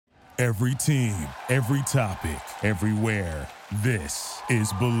Every team, every topic, everywhere. This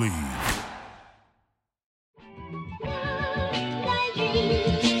is Believe.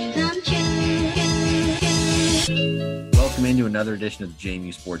 Welcome into another edition of the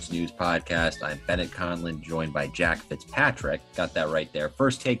JMU Sports News Podcast. I'm Bennett Conlin, joined by Jack Fitzpatrick. Got that right there.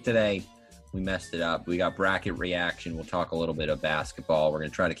 First take today. We messed it up. We got bracket reaction. We'll talk a little bit of basketball. We're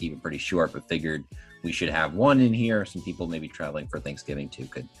going to try to keep it pretty short, but figured we should have one in here. Some people maybe traveling for Thanksgiving too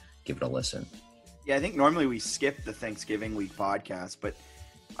could give it a listen. Yeah, I think normally we skip the Thanksgiving week podcast, but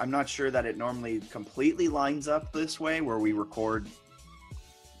I'm not sure that it normally completely lines up this way where we record.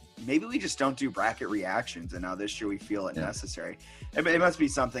 Maybe we just don't do bracket reactions, and now this year we feel it necessary. It must be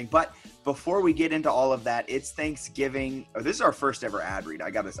something. But before we get into all of that, it's Thanksgiving. Oh, this is our first ever ad read.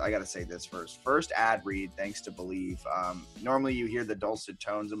 I gotta say this first. First ad read, thanks to Believe. Normally you hear the dulcet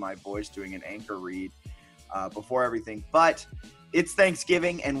tones of my voice doing an anchor read before everything, but it's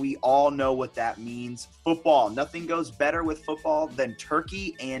Thanksgiving, and we all know what that means. Football. Nothing goes better with football than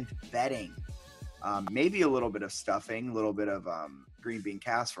turkey and betting. Maybe a little bit of stuffing, a little bit of green bean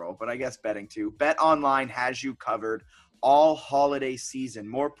casserole, but I guess betting too. Bet Online has you covered all holiday season.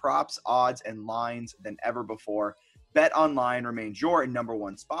 More props, odds, and lines than ever before. Bet Online remains your number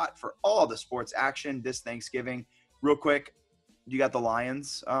one spot for all the sports action this Thanksgiving. Real quick, you got the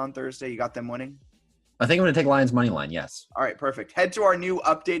Lions on Thursday? You got them winning? I think I'm going to take Lions money line, yes. All right, perfect. Head to our new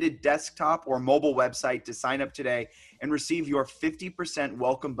updated desktop or mobile website to sign up today and receive your 50%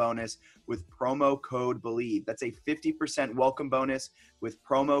 welcome bonus with promo code BELIEVE. That's a 50% welcome bonus with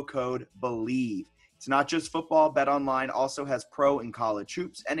promo code BELIEVE. It's not just football. Bet Online also has pro and college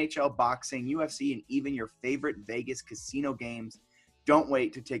hoops, NHL, boxing, UFC, and even your favorite Vegas casino games. Don't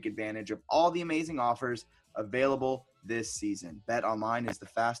wait to take advantage of all the amazing offers available this season. Bet Online is the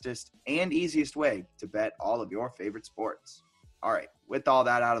fastest and easiest way to bet all of your favorite sports. All right, with all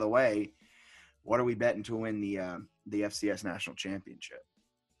that out of the way, what are we betting to win the FCS National Championship?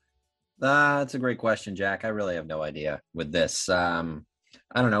 That's a great question, Jack. I really have no idea with this. I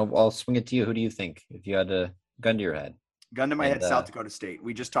don't know. I'll swing it to you. Who do you think if you had a gun to your head? Gun to my head, South Dakota State.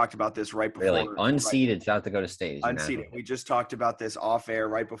 We just talked about this right before. Really? Unseeded South Dakota State. Unseeded. We just talked about this off air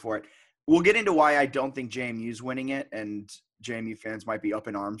right before it. We'll get into why I don't think JMU's winning it, and JMU fans might be up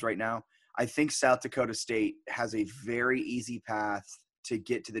in arms right now. I think South Dakota State has a very easy path to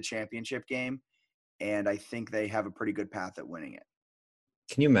get to the championship game, and I think they have a pretty good path at winning it.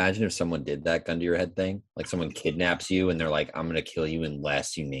 Can you imagine if someone did that gun to your head thing? Like someone kidnaps you and they're like, I'm going to kill you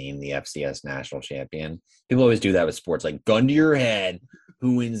unless you name the FCS national champion. People always do that with sports, like gun to your head,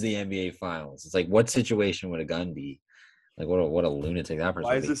 who wins the NBA finals? It's like, what situation would a gun be? Like, what a lunatic that person.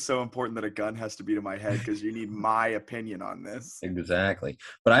 Why is this so important that a gun has to be to my head? Because you need my opinion on this. Exactly.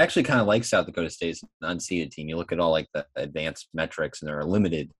 But I actually kind of like South Dakota State's unseeded team. You look at all like the advanced metrics, and there are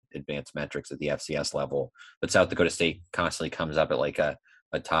limited advanced metrics at the FCS level. But South Dakota State constantly comes up at like a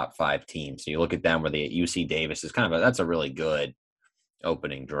top 5 team. So you look at them where the UC Davis is kind of that's a really good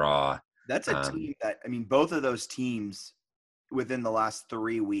opening draw. That's a team that, I mean, both of those teams within the last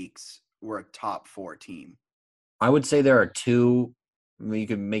 3 weeks were a top 4 team. I would say there are 2, I mean, you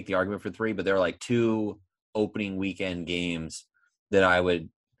can make the argument for 3, but there are like 2 opening weekend games that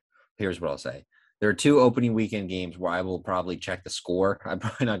here's what I'll say. There are 2 opening weekend games where I will probably check the score. I'm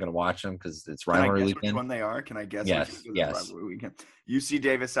probably not going to watch them because it's rivalry weekend. Which one they are? Can I guess? Yes. Rivalry weekend. UC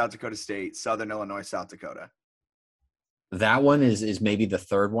Davis, South Dakota State, Southern Illinois, South Dakota. That one is maybe the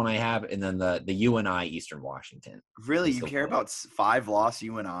third one I have, and then the UNI Eastern Washington. Really, you care about 5-loss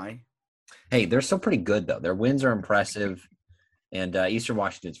UNI? Hey, they're still pretty good though. Their wins are impressive, and Eastern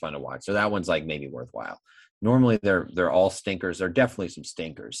Washington's fun to watch. So that one's like maybe worthwhile. Normally, they're all stinkers. There are definitely some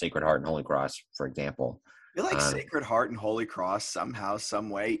stinkers. Sacred Heart and Holy Cross, for example. I feel like Sacred Heart and Holy Cross somehow, some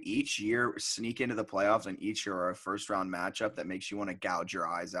way, each year sneak into the playoffs, and each year are a first-round matchup that makes you want to gouge your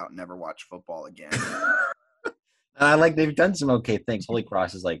eyes out and never watch football again. They've done some okay things. Holy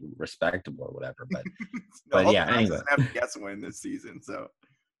Cross is like respectable or whatever, but yeah. Anyway, doesn't have to guess win this season. So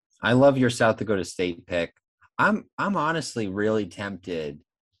I love your South Dakota State pick. I'm honestly really tempted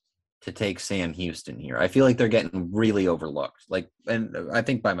to take Sam Houston here. I feel like they're getting really overlooked. And I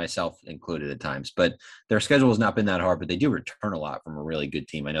think by myself included at times, but their schedule has not been that hard, but they do return a lot from a really good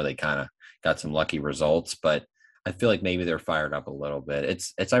team. I know they kind of got some lucky results, but I feel like maybe they're fired up a little bit.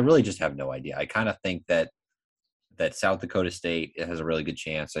 I really just have no idea. I kind of think that South Dakota State has a really good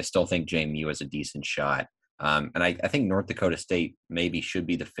chance. I still think JMU has a decent shot. And I think North Dakota State maybe should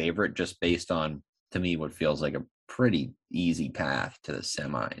be the favorite just based on, to me, what feels like a pretty easy path to the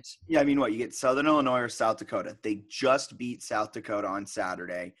semis. Yeah, I mean, you get Southern Illinois or South Dakota. They just beat South Dakota on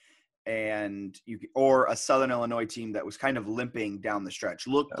Saturday. and or a Southern Illinois team that was kind of limping down the stretch,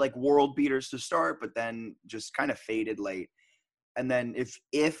 looked like world beaters to start, but then just kind of faded late. And then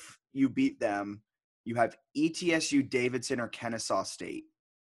if you beat them, you have ETSU, Davidson, or Kennesaw State.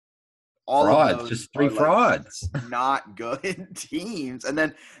 All frauds, of those just three are frauds. like not good teams. And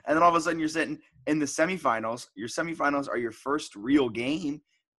then all of a sudden you're sitting in the semifinals. Your semifinals are your first real game,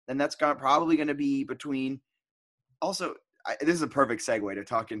 and that's probably going to be between. Also, this is a perfect segue to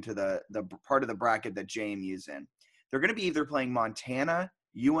talk into the part of the bracket that JMU's in. They're going to be either playing Montana,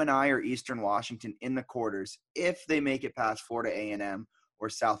 UNI, or Eastern Washington in the quarters if they make it past Florida A&M or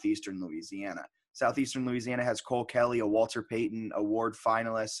Southeastern Louisiana. Southeastern Louisiana has Cole Kelly, a Walter Payton Award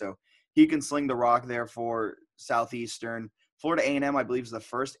finalist, so he can sling the rock there for Southeastern. Florida A&M, I believe, is the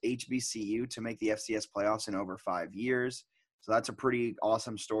first HBCU to make the FCS playoffs in over 5 years. So that's a pretty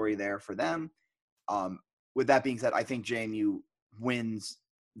awesome story there for them. With that being said, I think JMU wins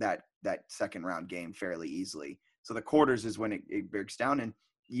that second round game fairly easily. So the quarters is when it breaks down. And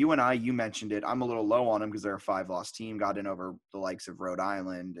UNI, you mentioned it. I'm a little low on them because they're a 5-loss team, got in over the likes of Rhode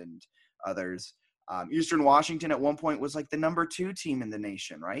Island and others. Eastern Washington at one point was like the number 2 team in the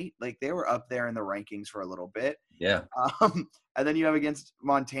nation, right? Like they were up there in the rankings for a little bit. Yeah. And then you have against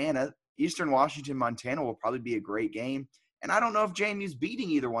Montana. Eastern Washington, Montana will probably be a great game. And I don't know if JMU's beating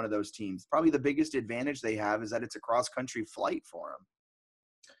either one of those teams. Probably the biggest advantage they have is that it's a cross-country flight for them.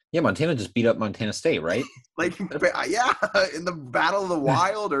 Yeah, Montana just beat up Montana State, right? Like, yeah, in the Battle of the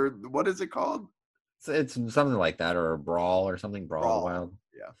Wild, or what is it called? It's something like that, or a brawl or something. Brawl Wild.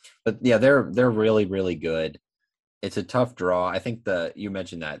 Yeah. But yeah, they're really, really good. It's a tough draw. I think you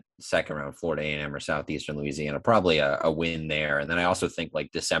mentioned that second round, Florida A&M or Southeastern Louisiana, probably a win there. And then I also think like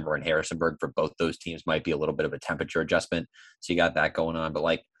December and Harrisonburg for both those teams might be a little bit of a temperature adjustment. So you got that going on. But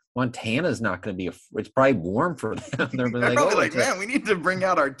like Montana's not going to be it's probably warm for them. They're probably like, man, we need to bring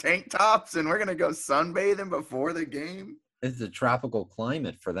out our tank tops and we're going to go sunbathing before the game. It's a tropical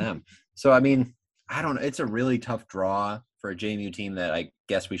climate for them. So, I mean, I don't know. It's a really tough draw for a JMU team that I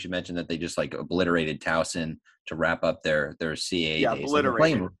guess we should mention that they just like obliterated Towson to wrap up their CAA yeah, days.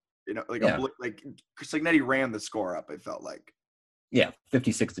 Obliterated. Like Signetti ran the score up, it felt like. Yeah,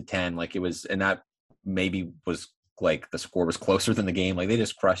 56-10. Like it was, and that maybe was like the score was closer than the game. Like they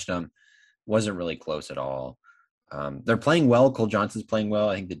just crushed them. Wasn't really close at all. They're playing well. Cole Johnson's playing well.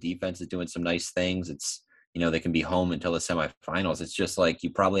 I think the defense is doing some nice things. It's, they can be home until the semifinals. It's just like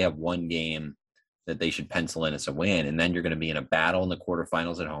you probably have one game that they should pencil in as a win. And then you're going to be in a battle in the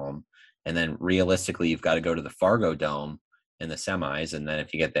quarterfinals at home. And then realistically, you've got to go to the Fargo Dome in the semis. And then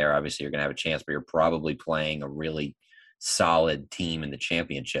if you get there, obviously you're going to have a chance, but you're probably playing a really solid team in the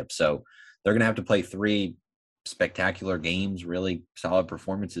championship. So they're going to have to play 3 spectacular games, really solid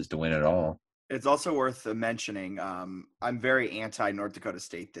performances to win it all. It's also worth mentioning, I'm very anti North Dakota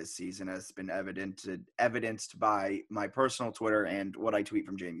State this season, as been evidenced by my personal Twitter and what I tweet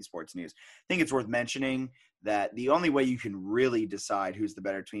from JMU Sports News. I think it's worth mentioning that the only way you can really decide who's the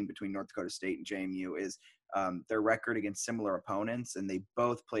better team between North Dakota State and JMU is their record against similar opponents, and they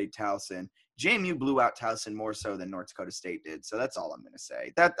both played Towson. JMU blew out Towson more so than North Dakota State did, so that's all I'm going to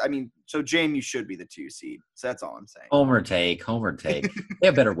say. So JMU should be the 2 seed, so that's all I'm saying. Homer take. They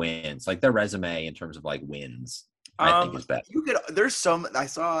have better wins. Like their resume in terms of like wins, I think is better.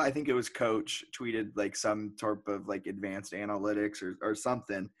 I think it was Coach tweeted like some type of like advanced analytics or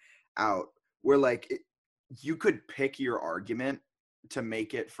something out where like you could pick your argument to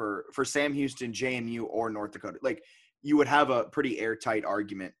make it for Sam Houston, JMU, or North Dakota. Like you would have a pretty airtight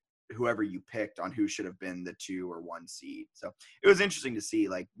argument whoever you picked on who should have been the 2 or 1 seed. So it was interesting to see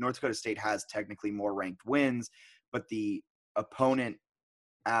like North Dakota State has technically more ranked wins, but the opponents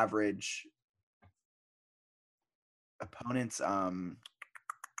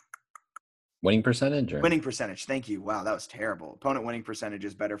winning percentage? Winning percentage. Thank you. Wow, that was terrible. Opponent winning percentage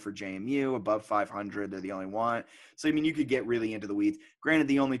is better for JMU, above 500. They're the only one. So, I mean, you could get really into the weeds. Granted,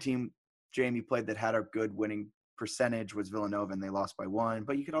 the only team JMU played that had a good winning percentage was Villanova, and they lost by 1.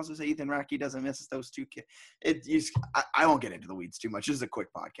 But you could also say Ethan Racky doesn't miss those 2 kids. I won't get into the weeds too much. This is a quick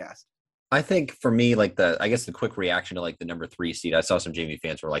podcast. I think for me, like the quick reaction to like the number 3 seed, I saw some JMU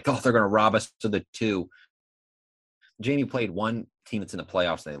fans were like, oh, they're going to rob us to the 2. JMU played one team that's in the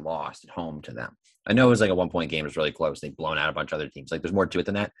playoffs and they lost at home to them. I know it was like a 1-point game. It was really close. They've blown out a bunch of other teams. Like there's more to it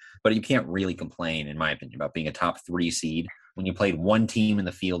than that, but you can't really complain, in my opinion, about being a top 3 seed when you played one team in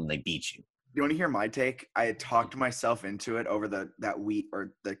the field and they beat you. You want to hear my take? I had talked myself into it over that week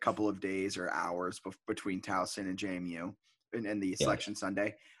or the couple of days or hours between Towson and JMU and the selection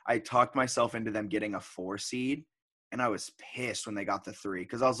Sunday. I talked myself into them getting a 4 seed and I was pissed when they got the 3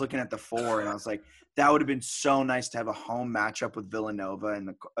 because I was looking at the 4 and I was like, that would have been so nice to have a home matchup with Villanova,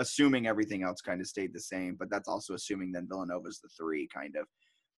 and assuming everything else kind of stayed the same, but that's also assuming then Villanova's the 3 kind of.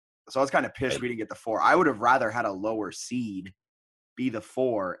 So I was kind of pissed we didn't get the 4. I would have rather had a lower seed be the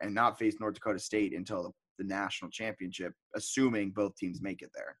 4 and not face North Dakota State until the national championship, assuming both teams make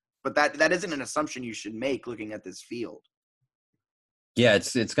it there. But that isn't an assumption you should make looking at this field. Yeah,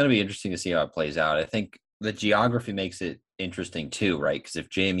 it's going to be interesting to see how it plays out. I think the geography makes it interesting too, right? Because if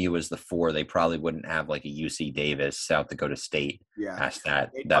JMU was the 4, they probably wouldn't have like a UC Davis, South Dakota State past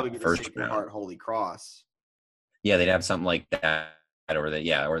that first round. Holy Cross. Yeah, they'd have something like that, or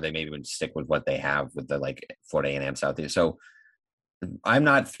they maybe would stick with what they have with the like Florida A&M South. So I'm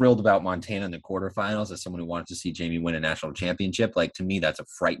not thrilled about Montana in the quarterfinals as someone who wants to see JMU win a national championship. Like, to me, that's a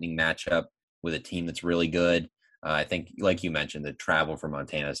frightening matchup with a team that's really good. I think, like you mentioned, the travel for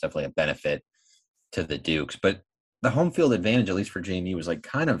Montana is definitely a benefit to the Dukes. But the home field advantage, at least for JMU, is like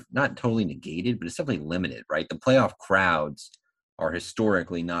kind of not totally negated, but it's definitely limited, right? The playoff crowds are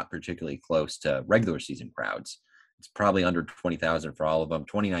historically not particularly close to regular season crowds. It's probably under 20,000 for all of them.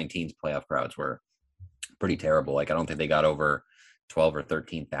 2019's playoff crowds were pretty terrible. Like, I don't think they got over 12 or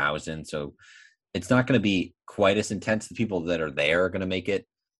 13,000. So it's not going to be quite as intense. The people that are there are going to make it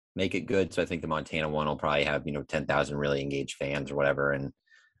good. So I think the Montana one will probably have, 10,000 really engaged fans or whatever. And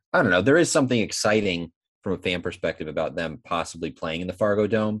I don't know, there is something exciting from a fan perspective about them possibly playing in the Fargo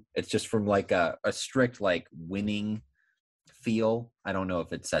Dome. It's just from like a strict, like, winning feel. I don't know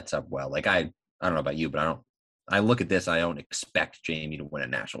if it sets up well. Like, I don't know about you, but I look at this, I don't expect JMU to win a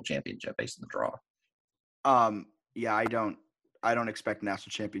national championship based on the draw. Yeah, I don't expect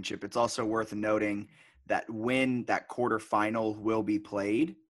national championship. It's also worth noting that when that quarterfinal will be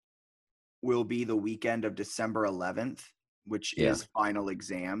played will be the weekend of December 11th, which is final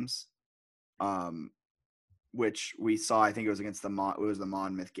exams, which we saw. I think it was against the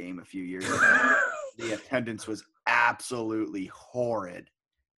Monmouth game a few years ago. The attendance was absolutely horrid.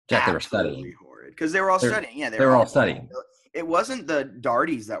 Yeah, they were studying. Horrid because they were all studying. Yeah, they were all studying. It wasn't the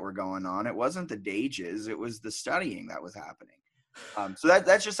darties that were going on. It wasn't the dages. It was the studying that was happening. So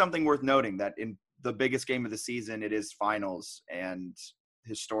that's just something worth noting, that in the biggest game of the season, it is finals, and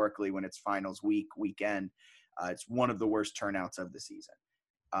historically when it's finals weekend, it's one of the worst turnouts of the season.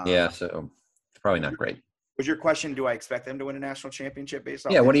 So it's probably not great. Was your question, do I expect them to win a national championship based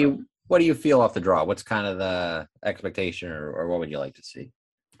on? Yeah, what do you feel off the draw? What's kind of the expectation, or what would you like to see?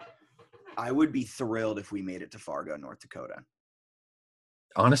 I would be thrilled if we made it to Fargo, North Dakota.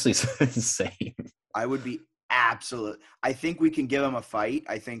 Honestly, same. I would be absolute. I think we can give them a fight.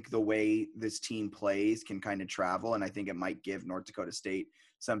 I think the way this team plays can kind of travel, and I think it might give North Dakota State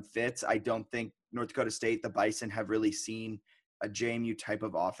some fits. I don't think North Dakota State, the Bison, have really seen a JMU type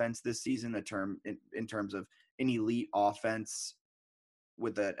of offense this season, in terms of an elite offense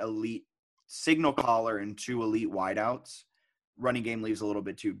with an elite signal caller and 2 elite wideouts. Running game leaves a little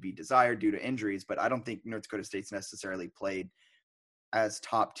bit to be desired due to injuries, but I don't think North Dakota State's necessarily played as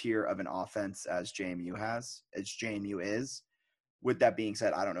top tier of an offense as JMU is. With that being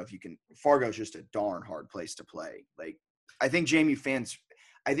said, I don't know if you can. Fargo's just a darn hard place to play. Like, I think JMU fans,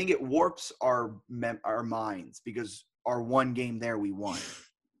 I think it warps our minds because our one game there we won.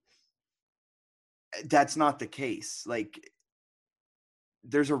 That's not the case. Like,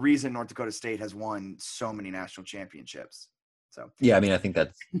 there's a reason North Dakota State has won so many national championships. So yeah, I mean, I think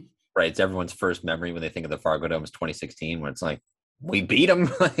that's right. It's everyone's first memory when they think of the Fargo Dome is 2016, when it's like, we beat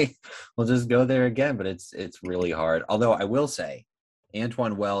them. Like, we'll just go there again. But it's really hard. Although I will say,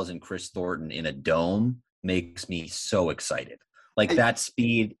 Antoine Wells and Chris Thornton in a dome makes me so excited. Like, that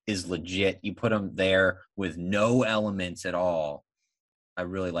speed is legit. You put them there with no elements at all. I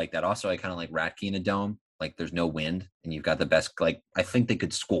really like that. Also, I kind of like Ratke in a dome. Like, there's no wind, and you've got the best. Like, I think they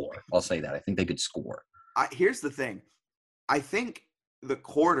could score. I'll say that. I think they could score. Here's the thing. I think the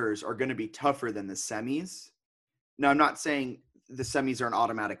quarters are going to be tougher than the semis. Now, I'm not saying the semis are an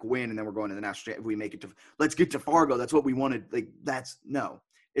automatic win and then we're going to the national. If we make it to, let's get to Fargo. That's what we wanted. Like, no.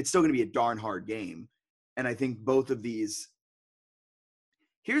 It's still going to be a darn hard game. And I think both of these.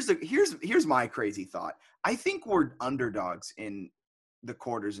 Here's my crazy thought. I think we're underdogs in the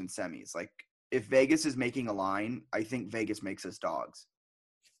quarters and semis. Like, if Vegas is making a line, I think Vegas makes us dogs.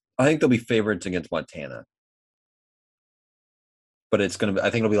 I think they'll be favorites against Montana. But I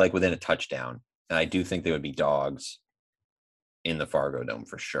think it'll be like within a touchdown. And I do think they would be dogs in the Fargo Dome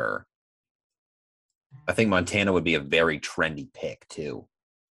for sure. I think Montana would be a very trendy pick too,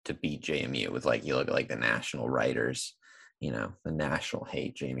 to beat JMU with, like, you look at like the national writers, the national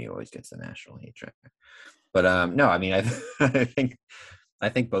hate. JMU always gets the national hate track. But no, I mean, I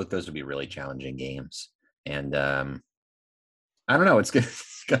think both those would be really challenging games. And I don't know. It's going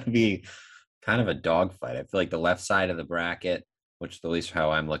to be kind of a dogfight. I feel like the left side of the bracket, which at least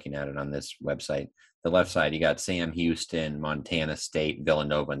how I'm looking at it on this website, the left side, you got Sam Houston, Montana State,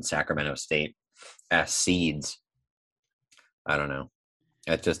 Villanova, and Sacramento State as seeds. I don't know.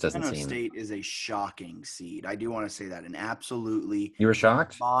 That just doesn't Sacramento seem. State is a shocking seed. I do want to say that, an absolutely You were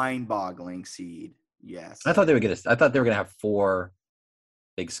shocked? mind-boggling seed. Yes. I thought they were going to. I thought they were going to have 4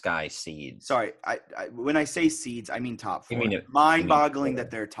 Big Sky seeds. Sorry, I when I say seeds, I mean top 4. You Mind-boggling mean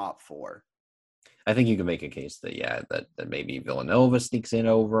that they're top 4. I think you can make a case that that maybe Villanova sneaks in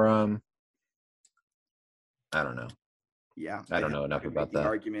over them. I don't know. Yeah, I don't know enough could about make the that.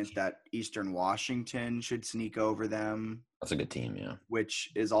 argument that Eastern Washington should sneak over them, That's a good team, yeah.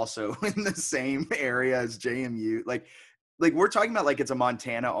 which is also in the same area as JMU. Like we're talking about like it's a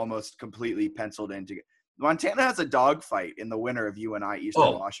Montana almost completely penciled into. Montana has a dogfight in the winner of UNI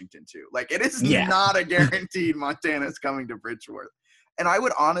Eastern Washington too. Like it is not a guaranteed Montana's coming to Bridgeworth. And I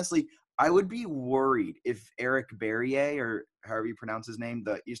would be worried if Eric Berrier, or however you pronounce his name,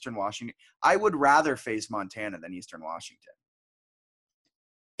 the Eastern Washington, I would rather face Montana than Eastern Washington.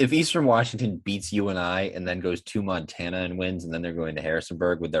 If Eastern Washington beats UNI and then goes to Montana and wins, and then they're going to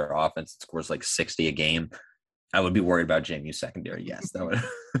Harrisonburg with their offense that scores like 60 a game, I would be worried about JMU secondary. Yes, that would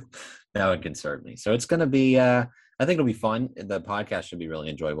that would concern me. So it's going to be, I think it'll be fun. The podcast should be really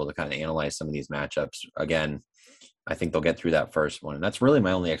enjoyable to kind of analyze some of these matchups. Again, I think they'll get through that first one. And that's really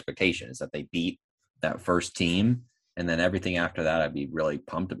my only expectation, is that they beat that first team. And then everything after that, I'd be really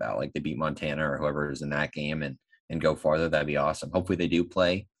pumped about. Like they beat Montana or whoever is in that game and go farther. That'd be awesome. Hopefully they do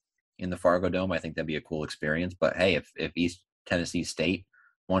play in the Fargo Dome. I think that'd be a cool experience. But hey, if East Tennessee State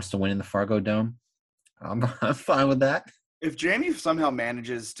wants to win in the Fargo Dome, I'm fine with that. If JMU somehow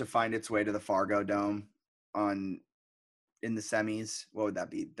manages to find its way to the Fargo Dome in the semis, what would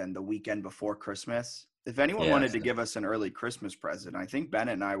that be? Then the weekend before Christmas? If anyone wanted to give us an early Christmas present, I think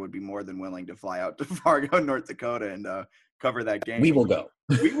Bennett and I would be more than willing to fly out to Fargo, North Dakota, and cover that game. We will go.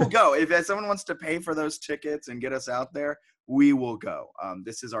 We will go. If someone wants to pay for those tickets and get us out there, we will go.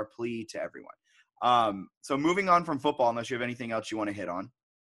 This is our plea to everyone. So moving on from football, unless you have anything else you want to hit on.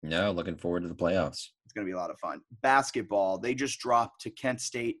 No, looking forward to the playoffs. It's going to be a lot of fun. Basketball, they just dropped to Kent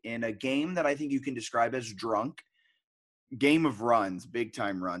State in a game that I think you can describe as drunk. Game of runs,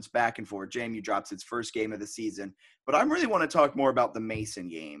 big-time runs, back and forth. JMU drops its first game of the season. But I really want to talk more about the Mason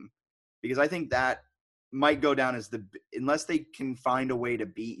game, because I think that might go down as unless they can find a way to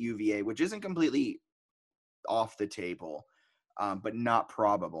beat UVA, which isn't completely off the table, but not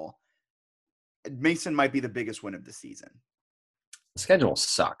probable. Mason might be the biggest win of the season. The schedule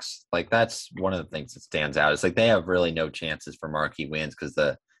sucks. Like that's one of the things that stands out. It's like they have really no chances for marquee wins because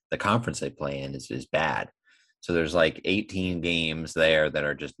the conference they play in is bad. So there's like 18 games there that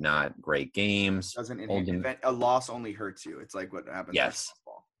are just not great games. A loss only hurts you. It's like what happens. Yes.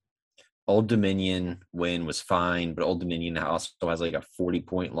 Old Dominion win was fine, but Old Dominion also has like a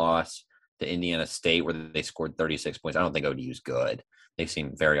 40-point loss to Indiana State where they scored 36 points. I don't think ODU's good. They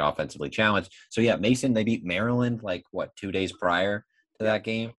seem very offensively challenged. So yeah, Mason, they beat Maryland 2 days prior to that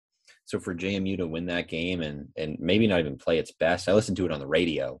game. So for JMU to win that game and maybe not even play its best, I listened to it on the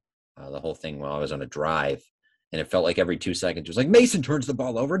radio, the whole thing while I was on a drive, and it felt like every 2 seconds it was like Mason turns the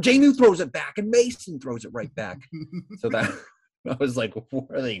ball over, JMU throws it back, and Mason throws it right back. So that I was like,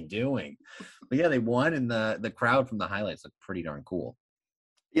 what are they doing? But yeah, they won, and the crowd from the highlights looked pretty darn cool.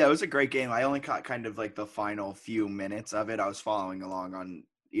 Yeah, it was a great game. I only caught kind of like the final few minutes of it. I was following along on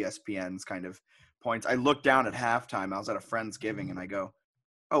ESPN's kind of points. I looked down at halftime. I was at a Friendsgiving, and I go,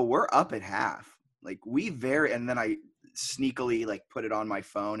 oh, we're up at half. And then I sneakily put it on my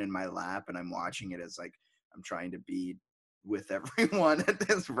phone in my lap, and I'm watching it as I'm trying to be with everyone at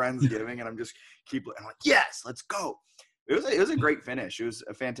this Friendsgiving, and I'm like, yes, let's go. It was a great finish. It was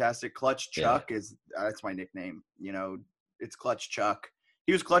a fantastic clutch. Chuck that's my nickname. It's Clutch Chuck.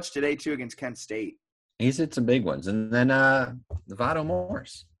 He was clutch today, too, against Kent State. He's hit some big ones. And then Nevada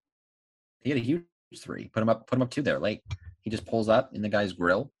Morse. He had a huge 3. Put him up 2 there late. He just pulls up in the guy's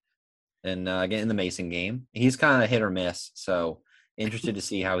grill. And again, in the Mason game. He's kind of hit or miss. So interested to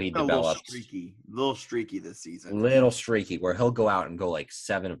see how he develops. A little streaky this season. Little streaky, where he'll go out and go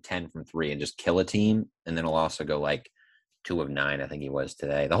 7 of 10 from 3 and just kill a team. And then he'll also go 2 of 9, I think he was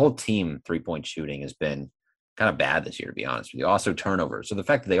today. The whole team 3-point shooting has been kind of bad this year, to be honest with you. Also turnovers. So the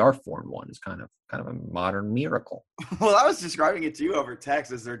fact that they are 4-1 is kind of a modern miracle. Well, I was describing it to you over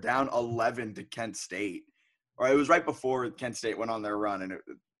text as they're down 11 to Kent State. Or it was right before Kent State went on their run and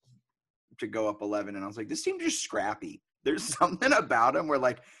to go up 11. And I was like, this team is just scrappy. There's something about them where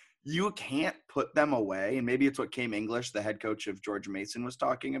you can't put them away. And maybe it's what Kim English, the head coach of George Mason, was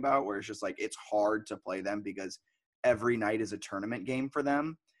talking about, where it's just like it's hard to play them because every night is a tournament game for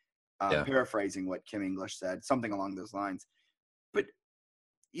them. Yeah. Paraphrasing what Kim English said, something along those lines. But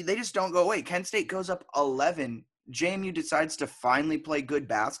they just don't go away. Kent State goes up 11. JMU decides to finally play good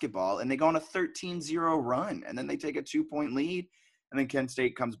basketball, and they go on a 13-0 run. And then they take a 2-point lead. And then Kent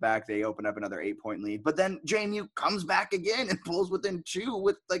State comes back. They open up another 8-point lead. But then JMU comes back again and pulls within 2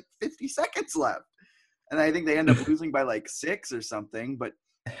 with like 50 seconds left. And I think they end up losing by like 6 or something. But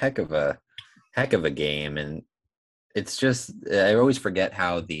heck of a game. And it's just, I always forget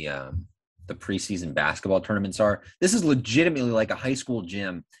how the preseason basketball tournaments are. This is legitimately like a high school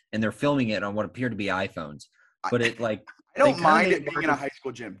gym, and they're filming it on what appear to be iPhones. But it like I don't mind it being in a high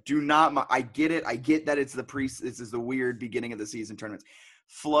school gym. Do not. I get it. I get that it's this is the weird beginning of the season tournaments.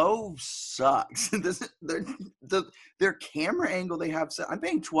 Flow sucks. Their camera angle they have set. I'm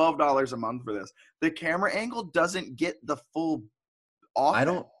paying $12 a month for this. The camera angle doesn't get the full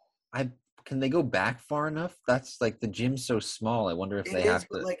off. Can they go back far enough? That's like the gym's so small. I wonder if they have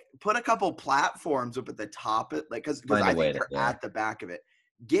to like put a couple platforms up at the top. Because I think they're at the back of it.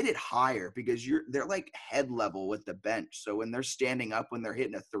 Get it higher because they're like head level with the bench. So when they're standing up, when they're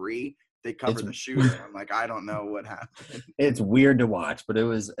hitting a 3, they cover the shooter. I'm like, I don't know what happened. It's weird to watch, but it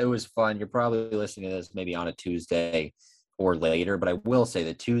was fun. You're probably listening to this maybe on a Tuesday or later, but I will say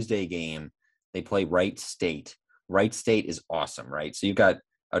the Tuesday game, they play Wright State. Wright State is awesome, right? So you've got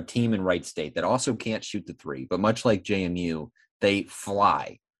a team in Wright State that also can't shoot the 3, but much like JMU, they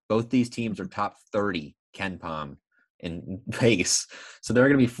fly. Both these teams are top 30 KenPom in pace. So they're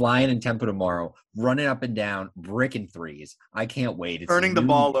going to be flying in tempo tomorrow, running up and down, bricking 3s. I can't wait. It's turning the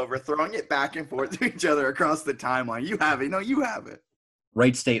ball over, throwing it back and forth to each other across the timeline. You have it. No, you have it.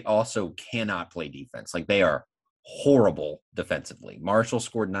 Wright State also cannot play defense. Like they are horrible defensively. Marshall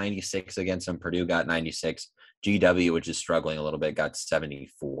scored 96 against them. Purdue got 96. GW, which is struggling a little bit, got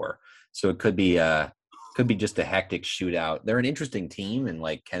 74. So it could be just a hectic shootout. They're an interesting team and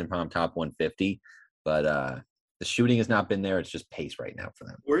like KenPom top 150, but the shooting has not been there. It's just pace right now for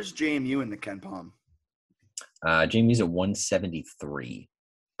them. Where's JMU in the KenPom? JMU's at 173.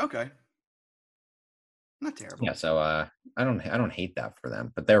 Okay. Not terrible. Yeah, so I don't hate that for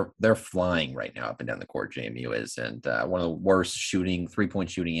them, but they're flying right now up and down the court. JMU is, and one of the worst 3-point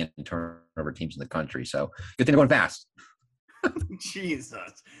shooting and turnover teams in the country. So good thing they're going fast.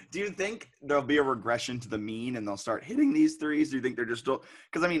 Jesus. Do you think there'll be a regression to the mean and they'll start hitting these 3s? Do you think they're just still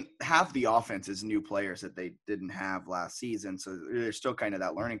 – because, I mean, half the offense is new players that they didn't have last season, so there's still kind of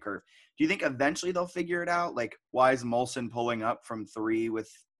that learning curve. Do you think eventually they'll figure it out? Like, why is Molson pulling up from 3 with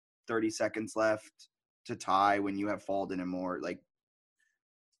 30 seconds left to tie when you have Falden and Moore? Like,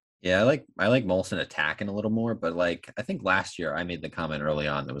 yeah, I like Molson attacking a little more, but like I think last year I made the comment early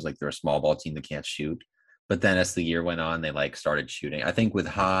on that was like they're a small ball team that can't shoot. But then as the year went on, they like started shooting. I think with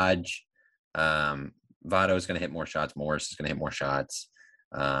Hodge, Votto is going to hit more shots. Morris is going to hit more shots.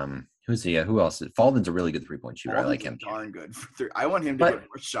 Who else? Falden's a really good 3-point shooter. I like him. Darn good for 3. I want him to get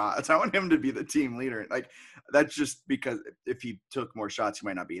more shots. I want him to be the team leader. Like that's just because if he took more shots, he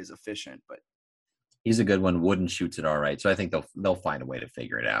might not be as efficient. But he's a good one. Wooden shoots it all right. So I think they'll find a way to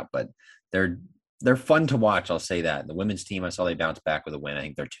figure it out. But they're fun to watch. I'll say that. The women's team, I saw they bounce back with a win. I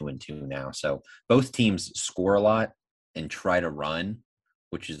think they're 2-2 now. So both teams score a lot and try to run,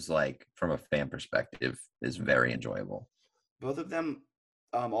 which is like from a fan perspective is very enjoyable. Both of them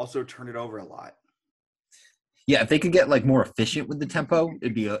also turn it over a lot. Yeah, if they could get like more efficient with the tempo,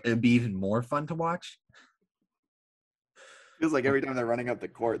 it'd be even more fun to watch. Feels like every time they're running up the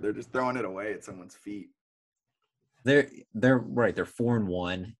court, they're just throwing it away at someone's feet. They're right. They're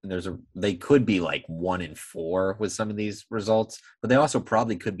 4-1, and they could be like 1-4 with some of these results, but they also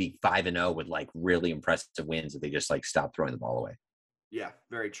probably could be 5-0 with like really impressive wins if they just like stop throwing the ball away. Yeah,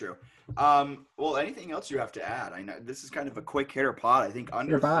 very true. Well, anything else you have to add? I know this is kind of a quick hitter pod. I think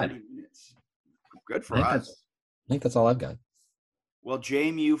under 30 minutes. Good for us. I think that's all I've got. Well,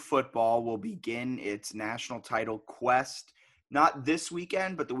 JMU football will begin its national title quest. Not this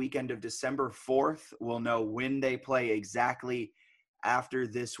weekend, but the weekend of December 4th. We'll know when they play exactly after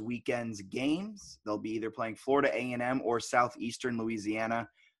this weekend's games. They'll be either playing Florida A&M or Southeastern Louisiana.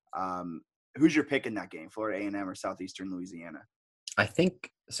 Who's your pick in that game, Florida A&M or Southeastern Louisiana? I think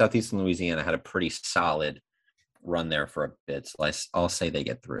Southeastern Louisiana had a pretty solid run there for a bit, so I'll say they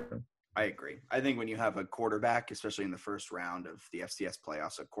get through. I agree. I think when you have a quarterback, especially in the first round of the FCS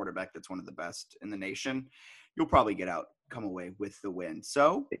playoffs, a quarterback that's one of the best in the nation, you'll probably come away with the win.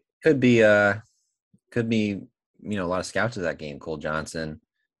 So it could be a lot of scouts of that game. Cole Johnson,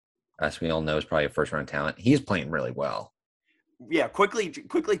 as we all know, is probably a first round talent. He's playing really well. Yeah, quickly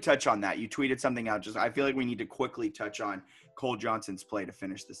touch on that. You tweeted something out. I feel like we need to quickly touch on Cole Johnson's play to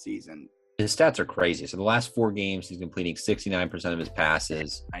finish the season. His stats are crazy. So the last 4 games, he's completing 69% of his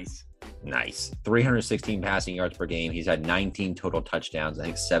passes. Nice. 316 passing yards per game. He's had 19 total touchdowns. I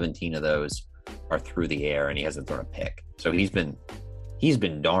think 17 of those are through the air, and he hasn't thrown a pick. So he's been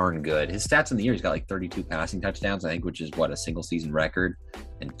darn good. His stats in the year, he's got like 32 passing touchdowns, I think, which is a single season record,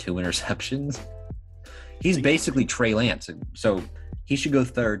 and 2 interceptions. He's basically Trey Lance. So he should go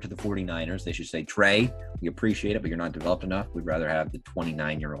third to the 49ers. They should say, Trey, we appreciate it, but you're not developed enough. We'd rather have the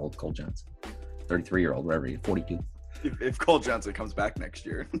 29-year-old Cole Johnson, 33-year-old, whatever he is, 42. If Cole Johnson comes back next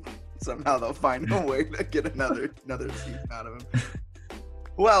year, somehow they'll find a way to get another season out of him.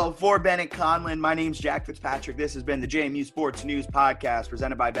 Well, for Bennett Conlin, my name's Jack Fitzpatrick. This has been the JMU Sports News Podcast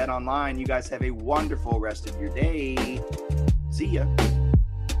presented by Bet Online. You guys have a wonderful rest of your day. See ya.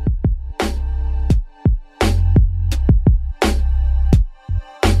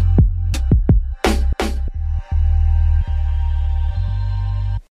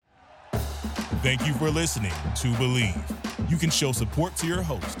 Thank you for listening to Believe. You can show support to your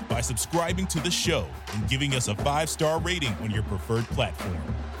host by subscribing to the show and giving us a 5-star rating on your preferred platform.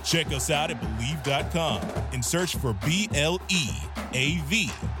 Check us out at Believe.com and search for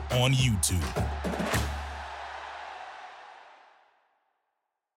BLEAV on YouTube.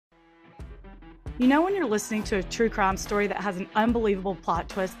 You know when you're listening to a true crime story that has an unbelievable plot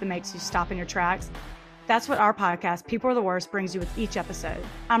twist that makes you stop in your tracks? That's what our podcast, People Are the Worst, brings you with each episode.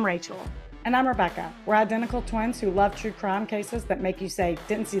 I'm Rachel. And I'm Rebecca. We're identical twins who love true crime cases that make you say,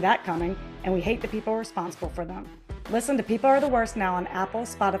 didn't see that coming, and we hate the people responsible for them. Listen to People Are the Worst now on Apple,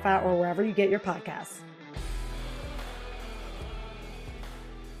 Spotify, or wherever you get your podcasts.